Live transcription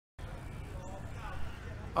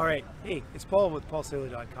All right, hey, it's Paul with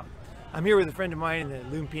paulsaylor.com. I'm here with a friend of mine in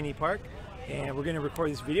the Lumpini Park, and we're going to record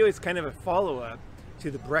this video. It's kind of a follow-up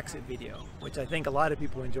to the Brexit video, which I think a lot of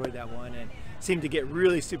people enjoyed that one and seemed to get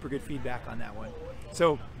really super good feedback on that one.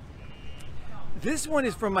 So this one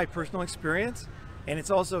is from my personal experience, and it's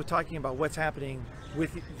also talking about what's happening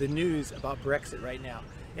with the news about Brexit right now,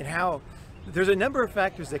 and how there's a number of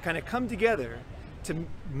factors that kind of come together to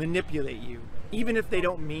manipulate you, even if they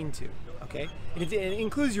don't mean to, okay? And it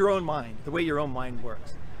includes your own mind, the way your own mind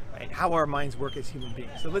works, right? How our minds work as human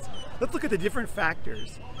beings. So let's look at the different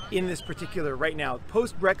factors in this particular, right now,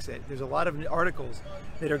 post-Brexit. There's a lot of articles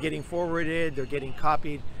that are getting forwarded, they're getting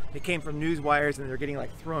copied, they came from news wires, and they're getting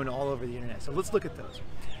like thrown all over the internet. So let's look at those.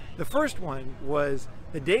 The first one was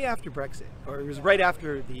the day after Brexit, or it was right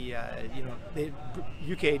after the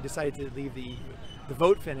UK decided to leave the EU. The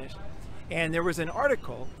vote finished, and there was an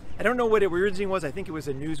article. I don't know what it originally was. I think it was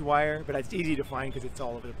a news wire, but it's easy to find because it's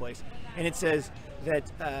all over the place. And it says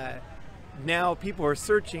that now people are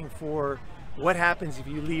searching for what happens if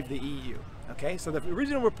you leave the EU. Okay, so the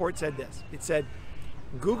original report said this. It said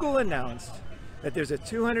Google announced that there's a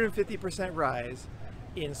 250% rise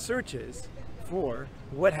in searches for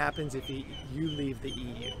what happens if you leave the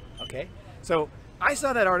EU. Okay, so I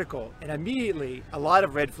saw that article and immediately a lot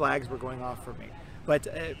of red flags were going off for me. But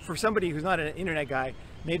for somebody who's not an internet guy,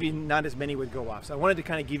 maybe not as many would go off. So I wanted to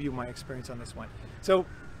kind of give you my experience on this one. So,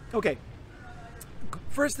 okay,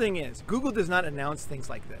 first thing is, Google does not announce things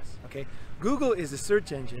like this, okay? Google is a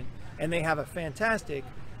search engine, and they have a fantastic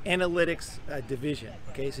analytics division,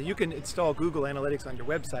 okay? So you can install Google Analytics on your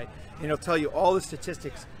website, and it'll tell you all the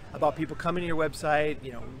statistics about people coming to your website,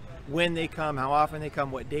 you know, when they come, how often they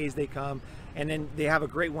come, what days they come, and then they have a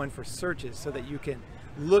great one for searches so that you can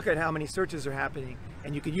look at how many searches are happening,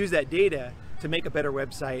 and you can use that data to make a better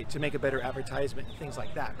website, to make a better advertisement, and things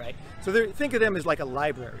like that, right? So think of them as like a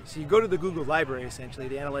library. So you go to the Google library, essentially,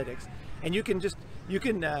 the analytics, and you can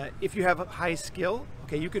if you have a high skill,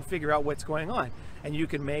 okay, you can figure out what's going on, and you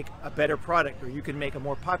can make a better product, or you can make a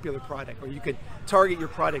more popular product, or you can target your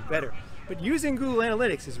product better. But using Google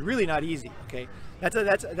Analytics is really not easy, okay?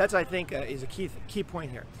 That's I think is a key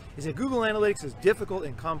point here, is that Google Analytics is difficult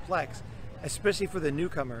and complex, especially for the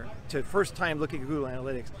newcomer to first time looking at Google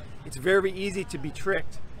Analytics. It's very easy to be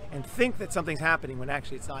tricked and think that something's happening when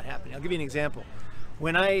actually it's not happening. I'll give you an example.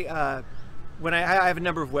 When I have a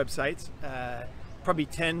number of websites, probably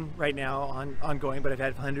 10 right now ongoing, but I've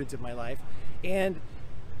had hundreds of my life. And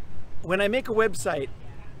when I make a website,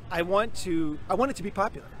 I want it to be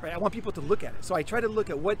popular, right? I want people to look at it. So I try to look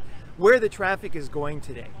at where the traffic is going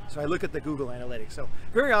today. So I look at the Google Analytics. So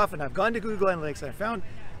very often I've gone to Google Analytics and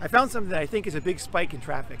I found something that I think is a big spike in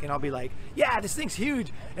traffic, and I'll be like, yeah, this thing's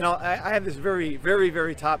huge. And I have this very, very,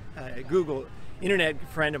 very top Google internet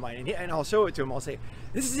friend of mine, and I'll show it to him. I'll say,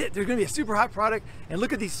 this is it. There's going to be a super hot product, and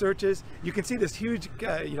look at these searches. You can see this huge,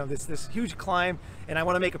 this huge climb, and I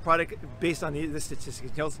want to make a product based on the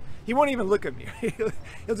statistics. He won't even look at me.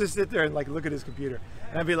 He'll just sit there and like look at his computer,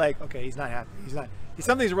 and I'll be like, okay, he's not happy.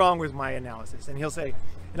 Something's wrong with my analysis. And I'll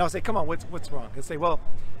say, come on, what's wrong? He'll say, well,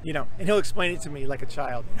 and he'll explain it to me like a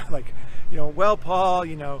child, well, Paul,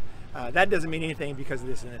 that doesn't mean anything because of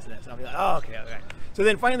this and this and this. And I'll be like, oh, okay, all right. So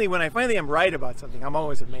then finally, when I finally am right about something, I'm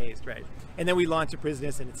always amazed, right? And then we launch a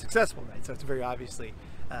business and it's successful, right? So it's very obviously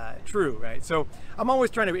true, right? So I'm always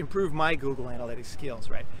trying to improve my Google Analytics skills,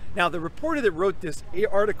 right? Now, the reporter that wrote this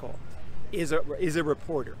article is a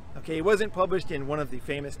reporter, okay? It wasn't published in one of the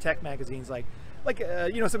famous tech magazines like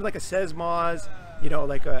something like a Sesmoz,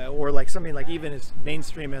 or like something like even as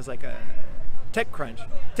mainstream as like a TechCrunch.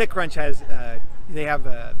 TechCrunch has, they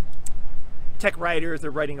have tech writers,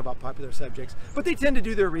 they're writing about popular subjects, but they tend to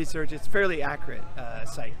do their research. It's fairly accurate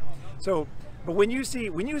site. So, but when you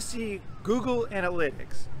see Google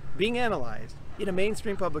Analytics being analyzed in a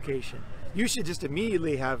mainstream publication, you should just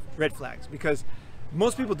immediately have red flags, because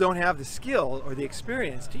most people don't have the skill or the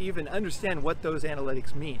experience to even understand what those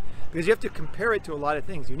analytics mean, because you have to compare it to a lot of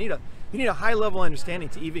things. You need a high level understanding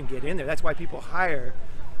to even get in there. That's why people hire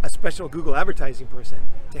a special Google advertising person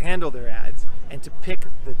to handle their ads and to pick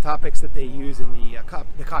the topics that they use in the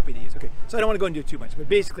copy they use. Okay, so I don't want to go into too much, but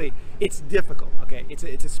basically it's difficult. Okay, it's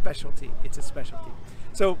a specialty. It's a specialty.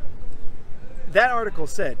 So that article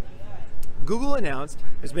said Google announced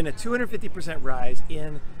there's been a 250% rise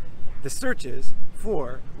in the searches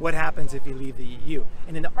for what happens if you leave the EU.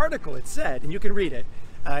 And in the article it said, and you can read it,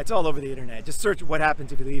 it's all over the internet. Just search what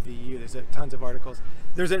happens if you leave the EU. There's tons of articles.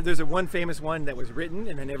 There's a one famous one that was written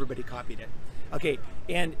and then everybody copied it. Okay,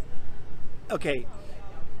 and okay,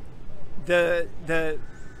 the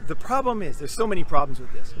the problem is, there's so many problems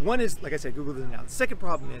with this. One is, like I said, Google didn't announce. The second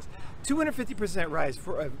problem is 250% rise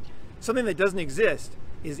for something that doesn't exist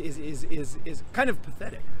is kind of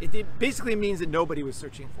pathetic. It basically means that nobody was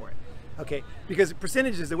searching for it. Okay, because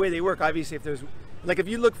percentages, the way they work, obviously, if there's, like, if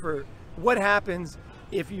you look for what happens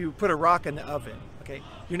if you put a rock in the oven, okay,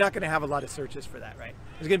 you're not going to have a lot of searches for that, right?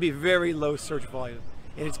 There's going to be very low search volume,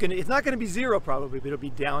 and it's not going to be zero probably, but it'll be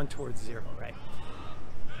down towards zero, right?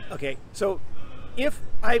 Okay, so if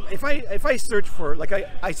I search for, like,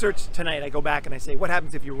 I search tonight, I go back and I say, what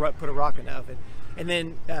happens if you put a rock in the oven? And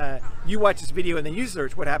then you watch this video and then you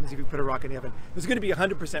search what happens if you put a rock in the oven. There's going to be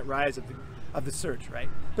 100% rise of the search, right?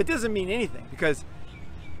 But it doesn't mean anything because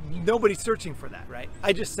nobody's searching for that, right?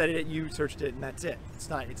 I just said it, you searched it, and that's it. It's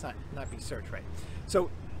not being searched, right?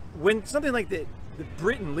 So when something like the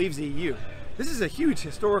Britain leaves the EU, this is a huge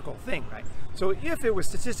historical thing, right? So if it was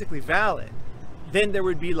statistically valid, then there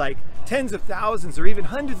would be like tens of thousands or even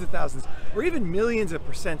hundreds of thousands or even millions of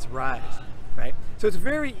percent rise, right? So it's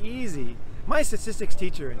very easy. My statistics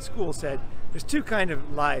teacher in school said there's two kinds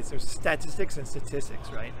of lies. There's statistics and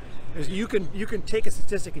statistics, right? You can take a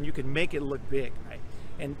statistic and you can make it look big, right?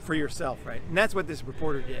 And for yourself, right? And that's what this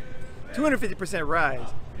reporter did. 250% rise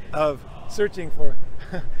of searching for,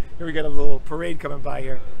 here we got a little parade coming by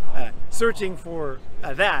here, searching for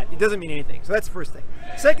that, it doesn't mean anything. So that's the first thing.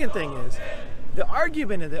 Second thing is, the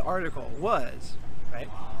argument of the article was, right,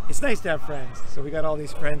 it's nice to have friends. So we got all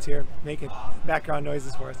these friends here making background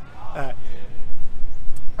noises for us.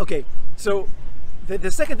 Okay, so the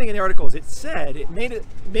second thing in the article is it made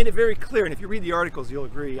it very clear, and if you read the articles you'll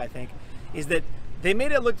agree, I think, is that they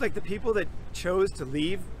made it look like the people that chose to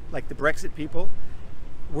leave, like the Brexit people,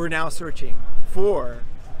 were now searching for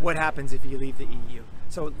what happens if you leave the EU.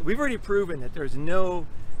 So we've already proven that there's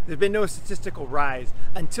been no statistical rise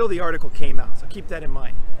until the article came out. So keep that in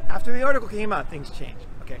mind. After the article came out, things changed.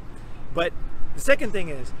 Okay, but the second thing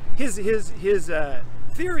is his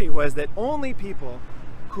theory was that only people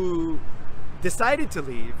who decided to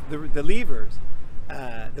leave, the leavers,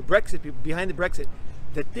 the Brexit people behind the Brexit,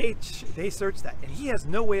 that they searched that, and he has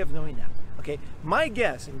no way of knowing that. Okay, my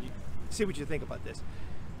guess, and you see what you think about this.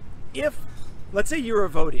 If, let's say you were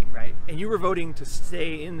voting, right, and you were voting to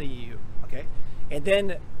stay in the EU, okay, and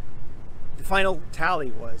then the final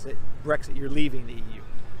tally was that Brexit, you're leaving the EU.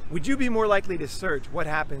 Would you be more likely to search what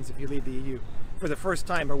happens if you leave the EU for the first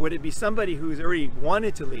time, or would it be somebody who's already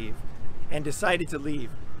wanted to leave and decided to leave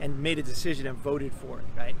and made a decision and voted for it,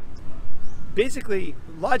 right? Basically,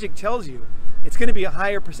 logic tells you it's going to be a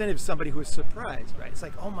higher percentage of somebody who is surprised, right? It's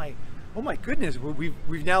like, oh my goodness,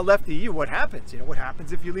 we've now left the EU. What happens? You know, what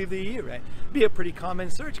happens if you leave the EU, right? Be a pretty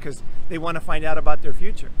common search because they want to find out about their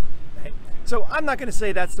future, right? So I'm not going to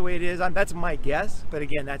say that's the way it is. That's my guess, but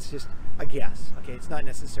again, that's just a guess. Okay, it's not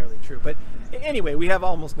necessarily true. But anyway, we have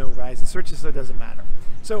almost no rise in searches, so it doesn't matter.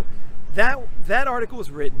 So that article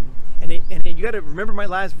was written, and you got to remember my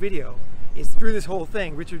last video is through this whole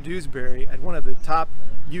thing. Richard Dewsbury, at one of the top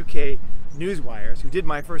UK newswires, who did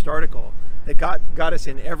my first article that got us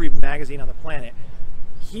in every magazine on the planet,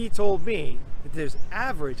 he told me that there's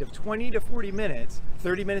average of 20 to 40 minutes,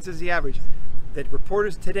 30 minutes is the average, that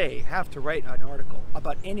reporters today have to write an article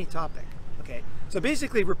about any topic. Okay, so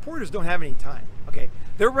basically reporters don't have any time. Okay,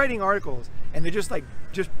 they're writing articles and they're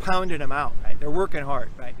just pounding them out, right? They're working hard,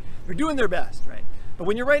 right? They're doing their best, right? But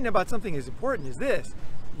when you're writing about something as important as this,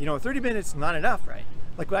 you know, 30 minutes is not enough, right?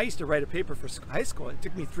 Like when I used to write a paper for high school, it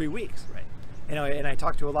took me 3 weeks, right? And I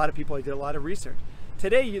talked to a lot of people, I did a lot of research.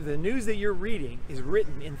 Today, the news that you're reading is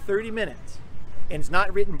written in 30 minutes, and it's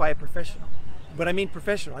not written by a professional. But I mean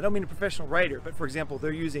professional, I don't mean a professional writer, but for example,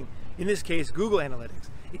 they're using, in this case, Google Analytics.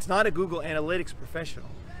 It's not a Google Analytics professional,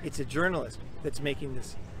 it's a journalist that's making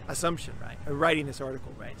this assumption, right? Or writing this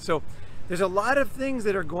article, right? So there's a lot of things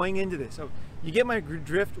that are going into this. So you get my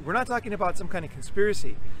drift. We're not talking about some kind of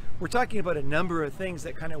conspiracy. We're talking about a number of things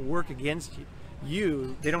that kind of work against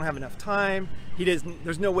you. They don't have enough time.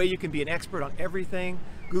 There's no way you can be an expert on everything.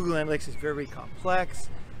 Google Analytics is very complex.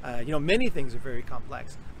 You know, many things are very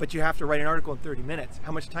complex, but you have to write an article in 30 minutes.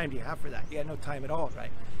 How much time do you have for that? You got no time at all, right?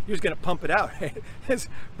 You're just going to pump it out, right? It's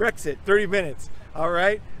Brexit, 30 minutes. All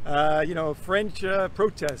right. You know, French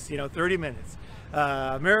protests, you know, 30 minutes.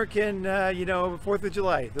 American, you know, 4th of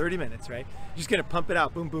July, 30 minutes, right? You're just going to pump it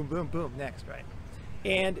out. Boom, boom, boom, boom. Next, right?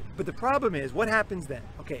 But the problem is, what happens then?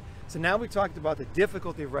 Okay, so now we talked about the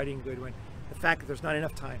difficulty of writing a good one, the fact that there's not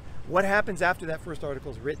enough time. What happens after that first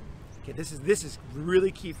article is written? Okay, this is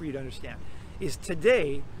really key for you to understand. Is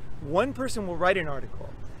today, one person will write an article,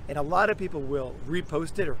 and a lot of people will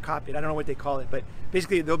repost it or copy it. I don't know what they call it, but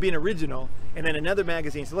basically there'll be an original, and then another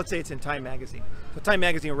magazine, so let's say it's in Time Magazine. So Time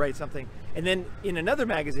Magazine will write something, and then in another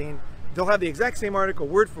magazine, they'll have the exact same article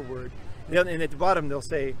word for word, and at the bottom they'll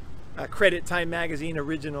say, credit Time Magazine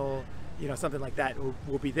original, you know, something like that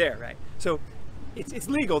will be there, right? So it's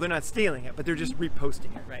legal, they're not stealing it, but they're just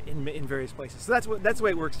reposting it, right, in various places. So that's the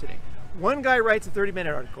way it works today. One guy writes a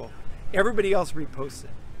 30-minute article, everybody else reposts it.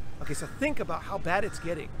 Okay, so think about how bad it's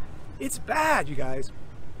getting. It's bad, you guys.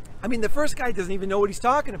 I mean, the first guy doesn't even know what he's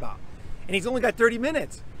talking about, and he's only got 30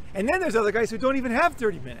 minutes. And then there's other guys who don't even have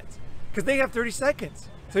 30 minutes because they have 30 seconds.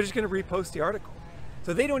 So they're just going to repost the article.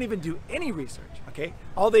 So they don't even do any research, okay?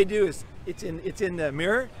 All they do is, it's in the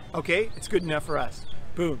mirror, okay, it's good enough for us.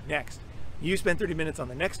 Boom, next. You spend 30 minutes on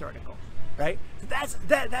the next article, right? So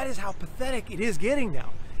that is how pathetic it is getting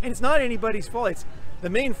now. And it's not anybody's fault. The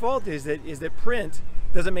main fault is that print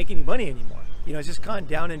doesn't make any money anymore. You know, it's just gone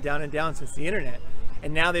down and down and down since the internet.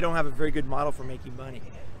 And now they don't have a very good model for making money.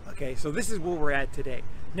 Okay, so this is where we're at today.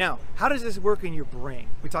 Now, how does this work in your brain?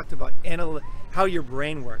 We talked about how your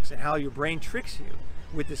brain works and how your brain tricks you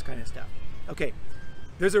with this kind of stuff. Okay,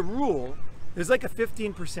 there's a rule, there's like a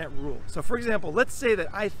 15% rule. So for example, let's say that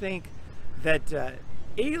I think that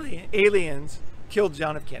aliens killed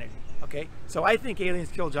John F. Kennedy. Okay, so I think aliens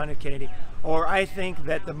killed John F. Kennedy, or I think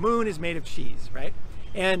that the moon is made of cheese, right?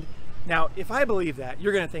 And now, if I believe that,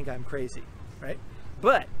 you're going to think I'm crazy, right?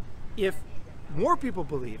 But if more people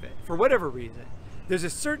believe it, for whatever reason, there's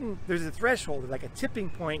a threshold, like a tipping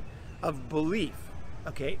point of belief.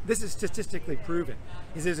 Okay, this is statistically proven.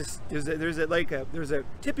 There's a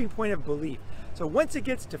tipping point of belief. So once it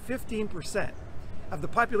gets to 15% of the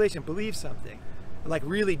population believes something, like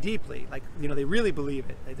really deeply, like, you know, they really believe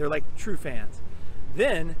it, they're like true fans,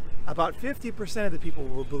 then about 50% of the people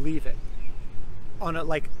will believe it on a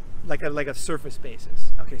like a surface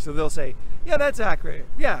basis. Okay, so they'll say, yeah, that's accurate.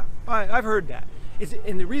 Yeah, I've heard that.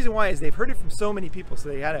 And the reason why is they've heard it from so many people. So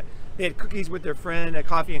they had cookies with their friend,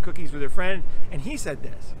 coffee and cookies with their friend, and he said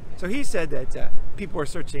this. So he said that people are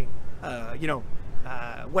searching,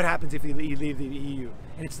 what happens if you leave the EU?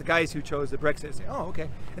 And it's the guys who chose the Brexit. Say, oh,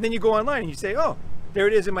 okay. And then you go online and you say, oh, there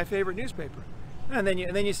it is in my favorite newspaper. And then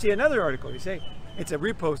you see another article. You say, it's a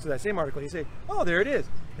repost of that same article. You say, oh, there it is.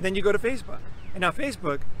 And then you go to Facebook. And now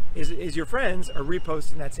Facebook is your friends are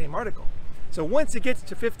reposting that same article. So once it gets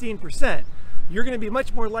to 15%, you're going to be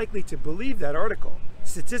much more likely to believe that article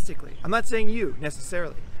statistically. I'm not saying you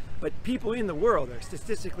necessarily, but people in the world are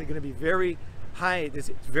statistically going to be very high.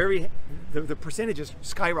 The percentages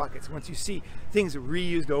skyrockets once you see things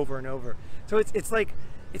reused over and over. So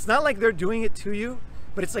it's not like they're doing it to you,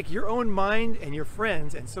 but it's like your own mind and your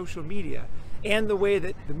friends and social media and the way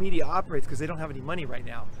that the media operates, because they don't have any money right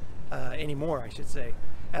now anymore, I should say,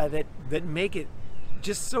 that make it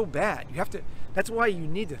just so bad. You have to. That's why you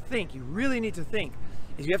need to think. You really need to think.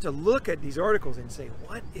 Is you have to look at these articles and say,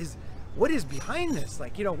 what is behind this?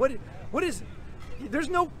 Like, you know, what is? There's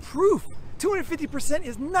no proof. 250%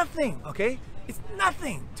 is nothing. Okay, it's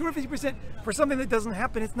nothing. 250% for something that doesn't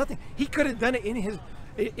happen, it's nothing. He could have done it in his.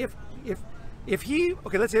 If he,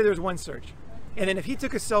 okay, let's say there's one search, and then if he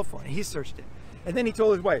took his cell phone and he searched it, and then he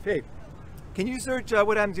told his wife, hey, can you search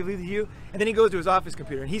what happens if you leave the EU? And then he goes to his office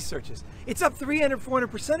computer and he searches. It's up 300,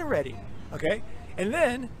 400% already, okay? And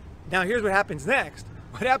then, now here's what happens next.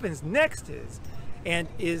 What happens next is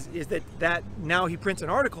that now he prints an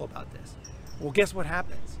article about this. Well, guess what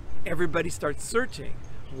happens? Everybody starts searching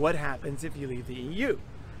what happens if you leave the EU,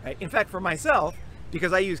 right? In fact, for myself,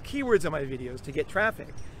 because I use keywords on my videos to get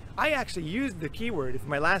traffic, I actually used the keyword in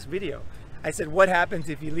my last video. I said, what happens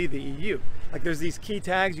if you leave the EU? Like, there's these key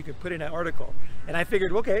tags you can put in an article. And I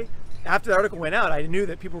figured, okay, after the article went out, I knew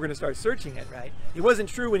that people were going to start searching it, right? It wasn't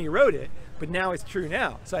true when he wrote it, but now it's true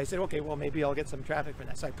now. So I said, okay, well, maybe I'll get some traffic from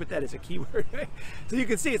that. So I put that as a keyword, right? So you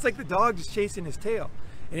can see, it's like the dog just chasing his tail.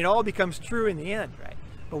 And it all becomes true in the end, right?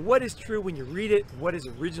 But what is true when you read it? What is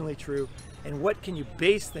originally true? And what can you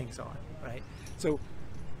base things on, right? So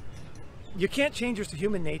you can't change your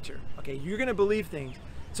human nature, okay? You're going to believe things.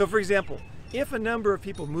 So for example, if a number of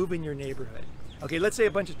people move in your neighborhood, okay, let's say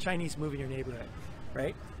a bunch of Chinese move in your neighborhood,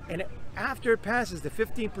 right? And after it passes the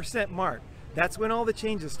 15% mark, that's when all the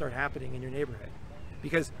changes start happening in your neighborhood.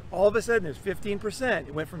 Because all of a sudden there's 15%.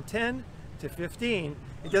 It went from 10 to 15.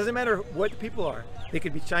 It doesn't matter what people are. They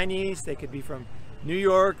could be Chinese, they could be from New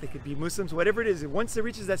York, they could be Muslims, whatever it is. Once it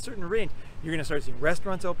reaches that certain range, you're going to start seeing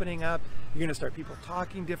restaurants opening up. You're going to start people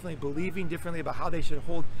talking differently, believing differently about how they should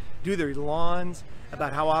do their lawns,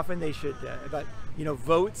 about how often they should, about, you know,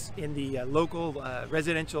 votes in the local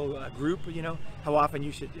residential group, you know, how often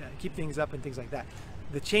you should keep things up and things like that.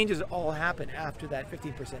 the changes all happen after that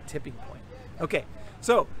 15% tipping point. Okay,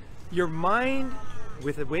 so your mind,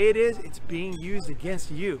 with the way it is, it's being used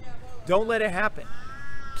against you. Don't let it happen.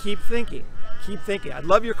 Keep thinking. Keep thinking. I'd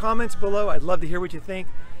love your comments below. I'd love to hear what you think.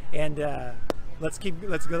 And let's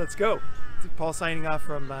go. Paul signing off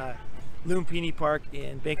from Lumpini Park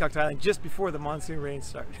in Bangkok, Thailand, just before the monsoon rains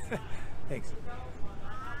start. Thanks.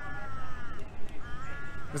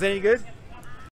 Was that any good?